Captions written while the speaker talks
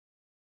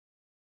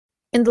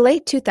In the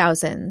late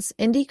 2000s,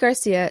 Indy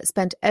Garcia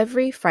spent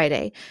every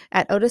Friday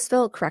at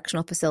Otisville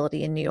Correctional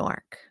Facility in New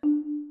York.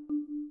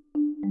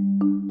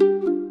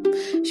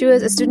 She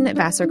was a student at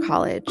Vassar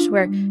College,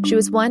 where she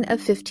was one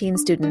of 15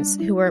 students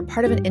who were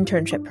part of an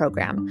internship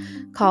program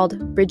called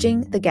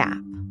Bridging the Gap.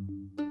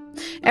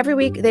 Every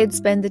week, they'd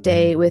spend the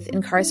day with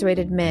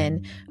incarcerated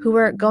men who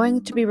were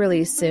going to be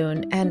released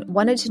soon and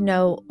wanted to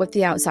know what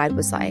the outside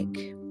was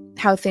like,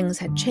 how things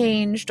had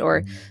changed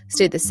or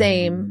stayed the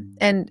same,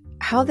 and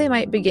how they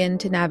might begin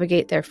to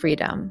navigate their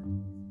freedom.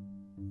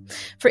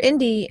 For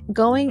Indy,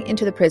 going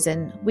into the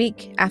prison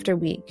week after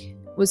week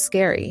was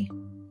scary.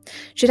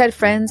 She'd had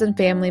friends and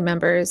family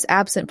members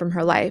absent from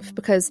her life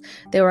because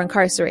they were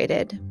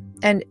incarcerated,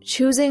 and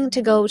choosing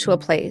to go to a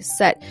place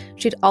that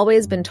she'd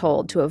always been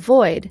told to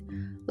avoid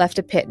left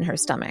a pit in her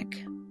stomach.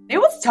 It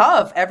was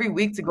tough every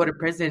week to go to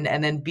prison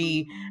and then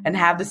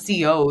have the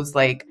COs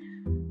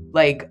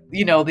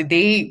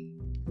they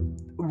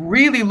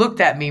really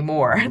looked at me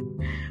more.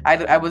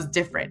 I was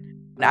different.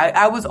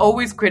 I was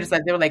always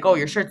criticized. They were like, "Oh,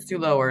 your shirt's too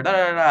low," or da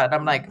da da. And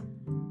I'm like,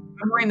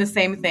 I'm wearing the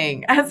same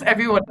thing as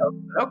everyone else.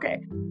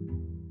 Okay.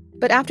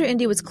 But after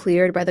Indy was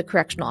cleared by the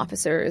correctional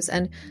officers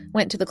and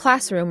went to the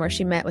classroom where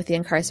she met with the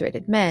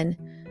incarcerated men,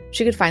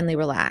 she could finally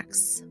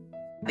relax.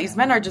 These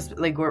men are just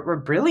were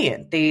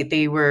brilliant.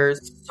 They were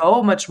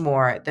so much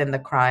more than the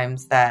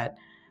crimes that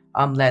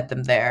led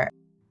them there.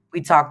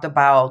 We talked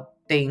about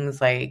things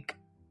like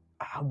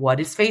what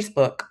is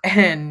Facebook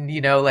and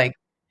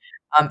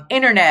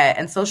internet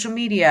and social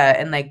media,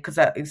 and because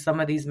some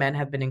of these men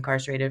have been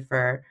incarcerated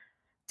for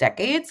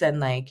decades,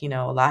 and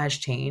a lot has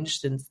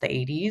changed since the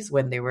 80s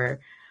when they were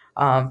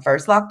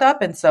first locked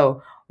up. And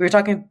so we were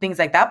talking things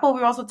like that, but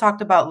we also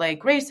talked about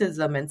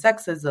racism and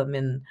sexism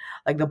and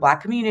the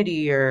Black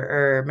community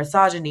or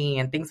misogyny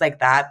and things like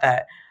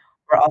that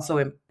were also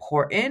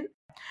important.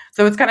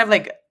 So it's kind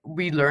of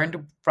we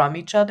learned from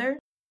each other.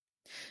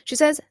 She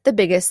says the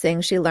biggest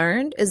thing she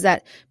learned is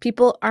that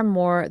people are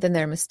more than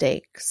their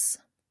mistakes.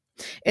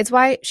 It's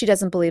why she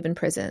doesn't believe in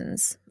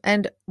prisons,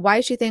 and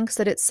why she thinks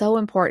that it's so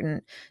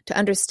important to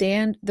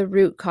understand the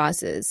root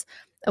causes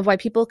of why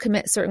people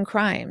commit certain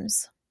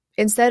crimes,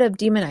 instead of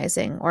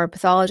demonizing or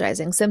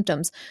pathologizing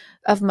symptoms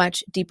of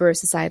much deeper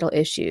societal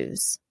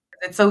issues.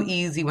 It's so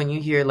easy when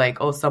you hear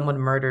someone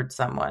murdered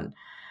someone,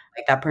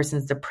 that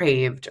person's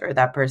depraved, or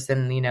that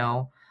person,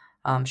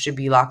 should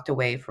be locked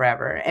away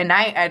forever. And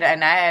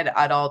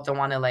I all don't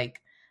want to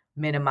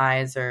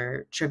minimize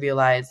or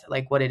trivialize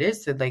what it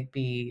is to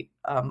be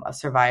a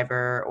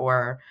survivor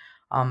or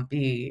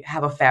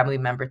have a family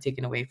member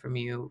taken away from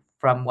you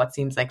from what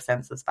seems like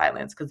senseless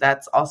violence, because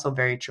that's also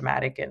very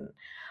traumatic and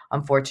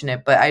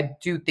unfortunate. But I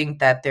do think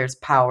that there's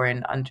power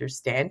in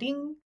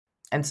understanding.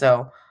 And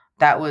so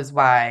that was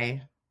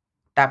why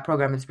that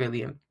program is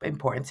really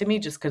important to me,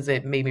 just because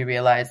it made me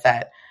realize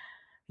that,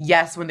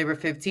 yes, when they were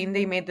 15,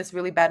 they made this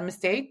really bad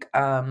mistake.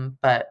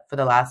 But for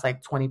the last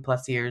 20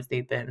 plus years,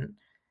 they've been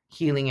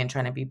healing and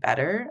trying to be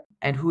better.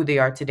 And who they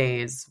are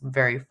today is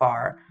very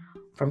far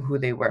from who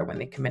they were when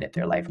they committed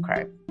their life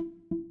crime.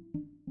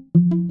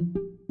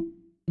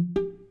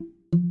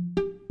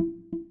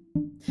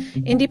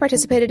 Indy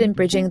participated in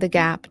Bridging the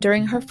Gap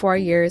during her 4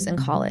 years in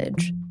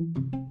college.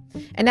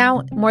 And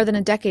now, more than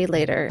a decade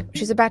later,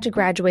 she's about to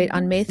graduate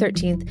on May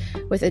 13th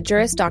with a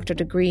Juris Doctor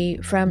degree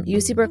from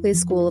UC Berkeley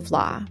School of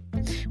Law,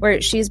 where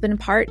she's been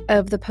part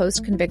of the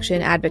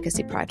Post-Conviction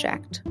Advocacy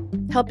Project,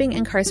 helping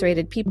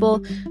incarcerated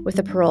people with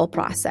the parole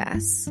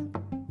process.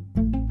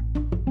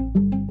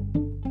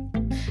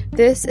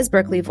 This is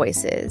Berkeley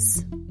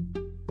Voices.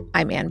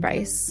 I'm Anne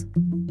Bryce.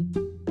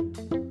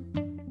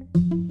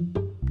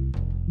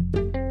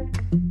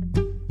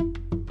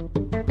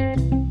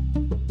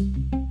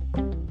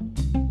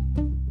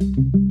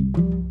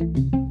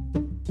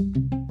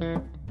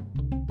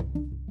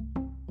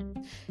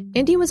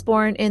 Indy was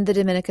born in the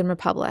Dominican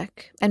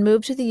Republic and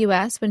moved to the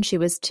U.S. when she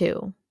was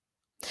 2.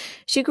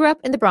 She grew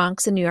up in the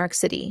Bronx in New York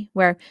City,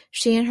 where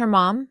she and her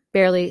mom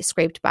barely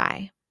scraped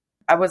by.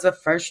 I was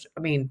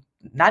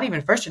not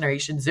even first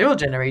generation, 0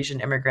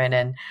 generation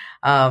immigrant.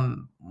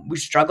 And we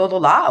struggled a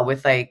lot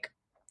with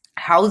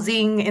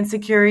housing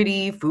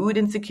insecurity, food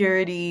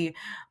insecurity.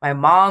 My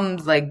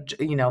mom's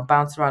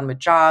bounced around with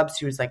jobs.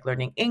 She was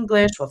learning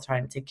English while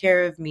trying to take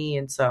care of me.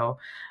 And so,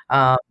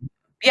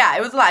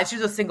 it was a lot. She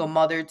was a single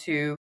mother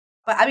too.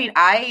 But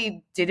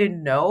I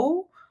didn't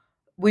know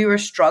we were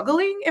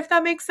struggling, if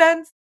that makes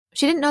sense.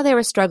 She didn't know they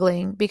were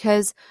struggling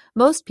because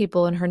most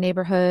people in her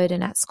neighborhood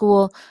and at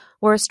school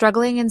were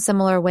struggling in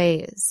similar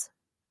ways.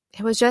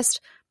 It was just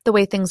the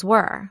way things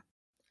were.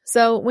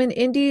 So when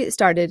Indy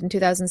started in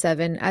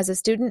 2007 as a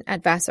student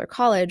at Vassar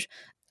College,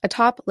 a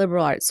top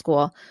liberal arts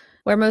school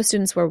where most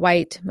students were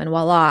white and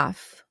well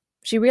off,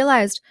 she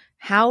realized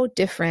how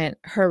different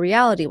her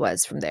reality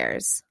was from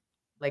theirs.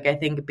 I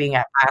think being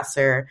at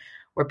Vassar,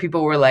 where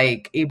people were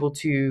able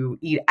to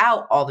eat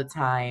out all the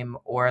time,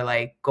 or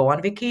go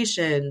on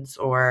vacations,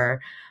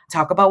 or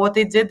talk about what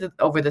they did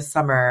over the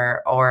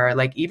summer, or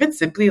even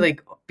simply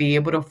be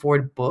able to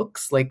afford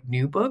books,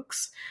 new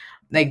books.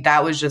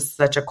 That was just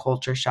such a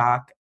culture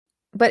shock.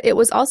 But it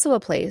was also a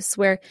place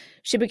where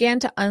she began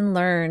to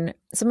unlearn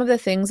some of the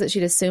things that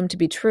she'd assumed to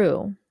be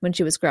true when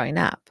she was growing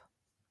up.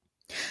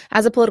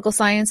 As a political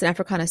science and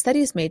Africana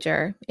studies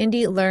major,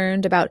 Indy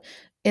learned about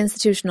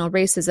institutional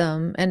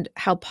racism and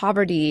how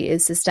poverty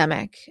is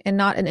systemic and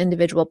not an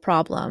individual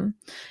problem,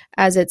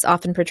 as it's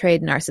often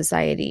portrayed in our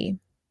society.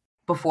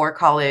 Before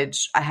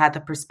college, I had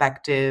the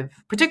perspective,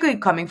 particularly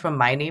coming from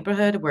my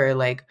neighborhood where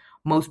like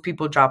most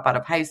people drop out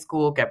of high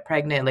school, get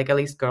pregnant, like at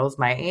least girls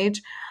my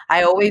age.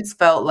 I always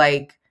felt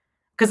like,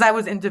 because I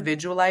was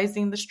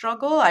individualizing the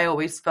struggle, I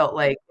always felt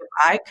like if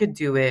I could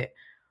do it,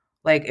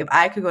 like if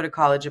I could go to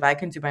college, if I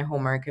can do my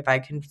homework, if I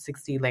can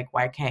succeed, like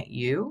why can't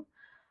you?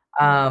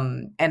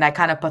 And I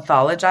kind of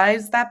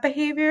pathologized that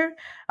behavior.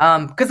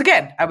 Because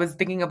again, I was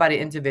thinking about it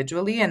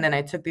individually, and then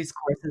I took these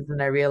courses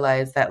and I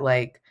realized that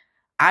like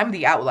I'm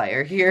the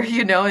outlier here,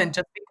 and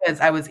just because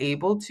I was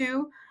able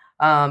to,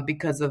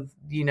 because of,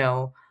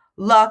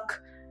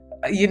 luck,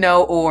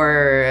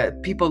 or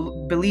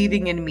people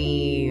believing in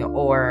me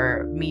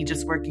or me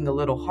just working a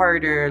little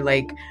harder,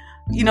 like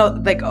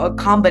a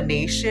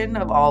combination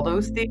of all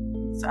those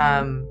things.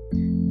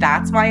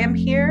 That's why I'm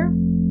here.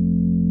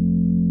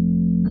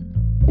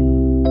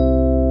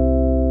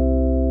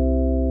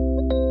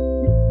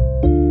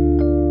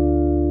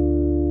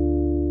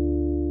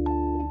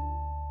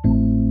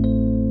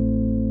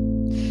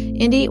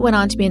 Indy went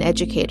on to be an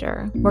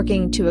educator,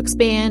 working to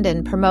expand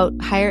and promote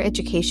higher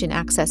education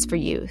access for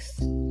youth.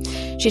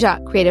 She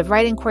taught creative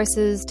writing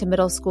courses to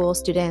middle school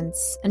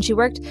students, and she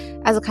worked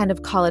as a kind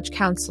of college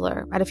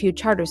counselor at a few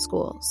charter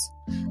schools,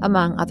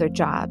 among other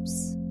jobs.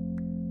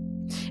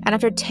 And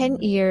after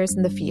 10 years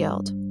in the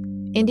field,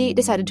 Indy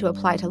decided to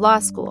apply to law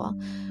school,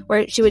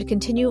 where she would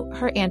continue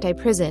her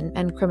anti-prison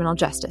and criminal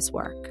justice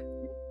work.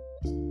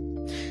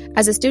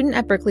 As a student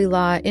at Berkeley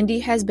Law, Indy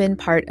has been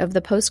part of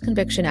the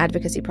Post-Conviction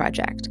Advocacy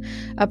Project,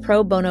 a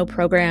pro bono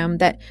program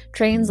that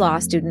trains law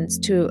students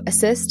to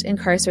assist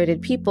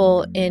incarcerated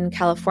people in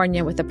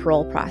California with the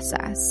parole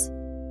process.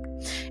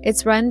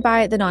 It's run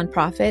by the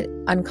nonprofit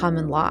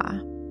Uncommon Law.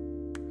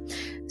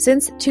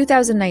 Since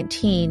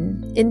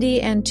 2019,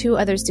 Indy and 2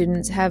 other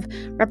students have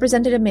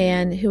represented a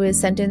man who is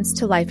sentenced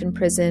to life in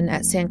prison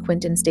at San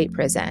Quentin State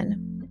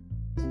Prison.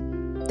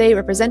 They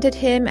represented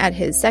him at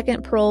his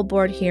second parole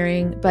board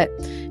hearing, but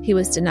he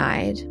was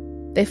denied.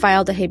 They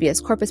filed a habeas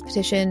corpus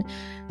petition,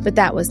 but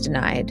that was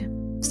denied.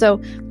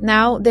 So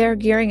now they're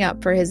gearing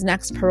up for his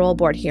next parole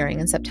board hearing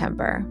in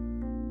September.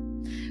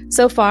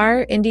 So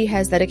far, Indy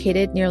has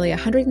dedicated nearly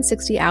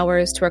 160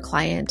 hours to her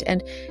client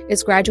and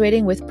is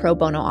graduating with pro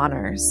bono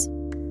honors.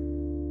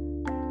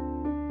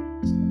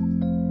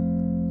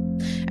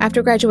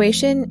 After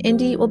graduation,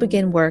 Indy will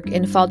begin work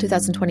in fall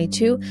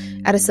 2022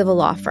 at a civil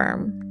law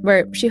firm,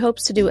 where she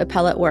hopes to do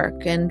appellate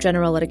work and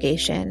general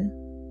litigation.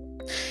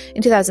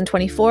 In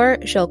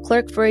 2024, she'll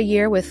clerk for a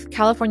year with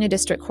California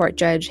District Court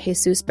Judge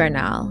Jesus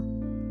Bernal.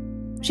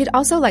 She'd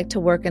also like to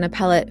work in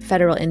appellate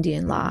federal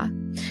Indian law,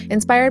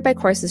 inspired by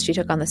courses she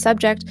took on the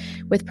subject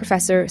with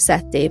Professor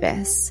Seth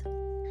Davis.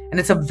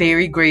 And it's a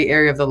very gray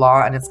area of the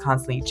law, and it's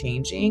constantly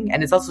changing,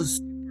 and it's also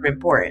super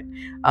important.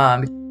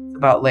 It's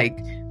about like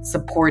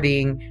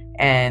supporting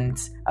and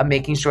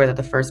making sure that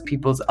the first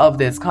peoples of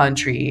this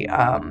country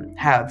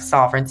have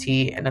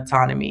sovereignty and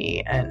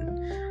autonomy and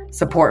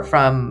support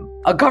from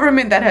a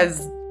government that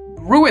has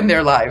ruined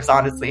their lives,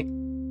 honestly.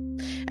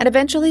 And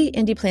eventually,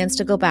 Indy plans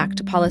to go back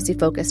to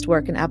policy-focused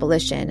work in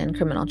abolition and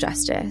criminal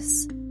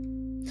justice.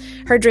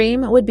 Her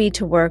dream would be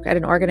to work at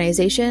an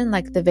organization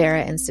like the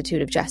Vera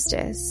Institute of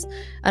Justice,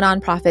 a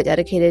nonprofit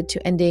dedicated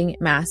to ending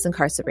mass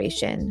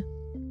incarceration.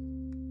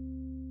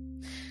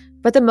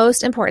 But the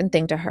most important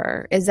thing to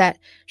her is that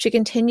she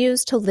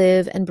continues to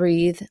live and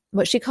breathe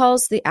what she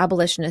calls the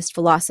abolitionist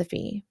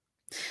philosophy,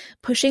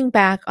 pushing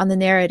back on the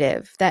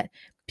narrative that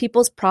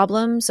people's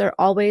problems are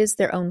always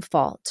their own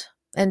fault,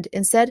 and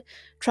instead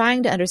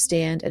trying to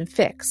understand and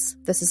fix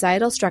the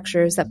societal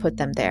structures that put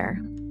them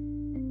there.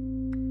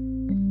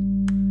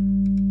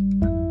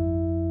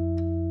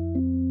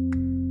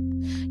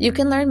 You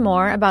can learn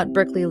more about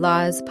Berkeley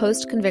Law's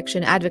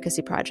Post-Conviction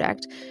Advocacy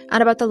Project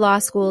and about the law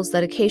school's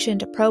dedication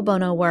to pro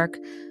bono work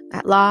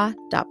at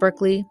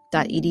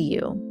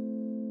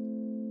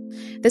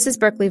law.berkeley.edu. This is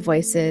Berkeley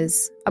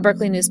Voices, a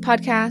Berkeley News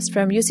podcast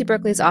from UC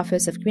Berkeley's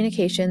Office of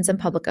Communications and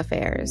Public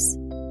Affairs.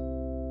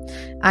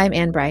 I'm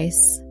Anne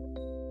Bryce.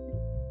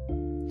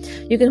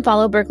 You can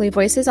follow Berkeley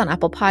Voices on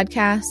Apple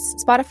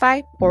Podcasts,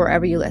 Spotify, or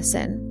wherever you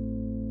listen.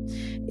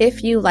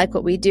 If you like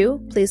what we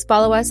do, please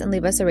follow us and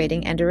leave us a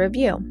rating and a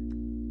review.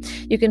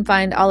 You can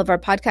find all of our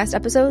podcast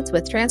episodes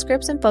with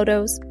transcripts and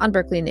photos on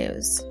Berkeley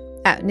News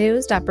at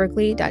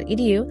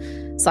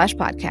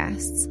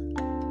news.berkeley.edu/podcasts.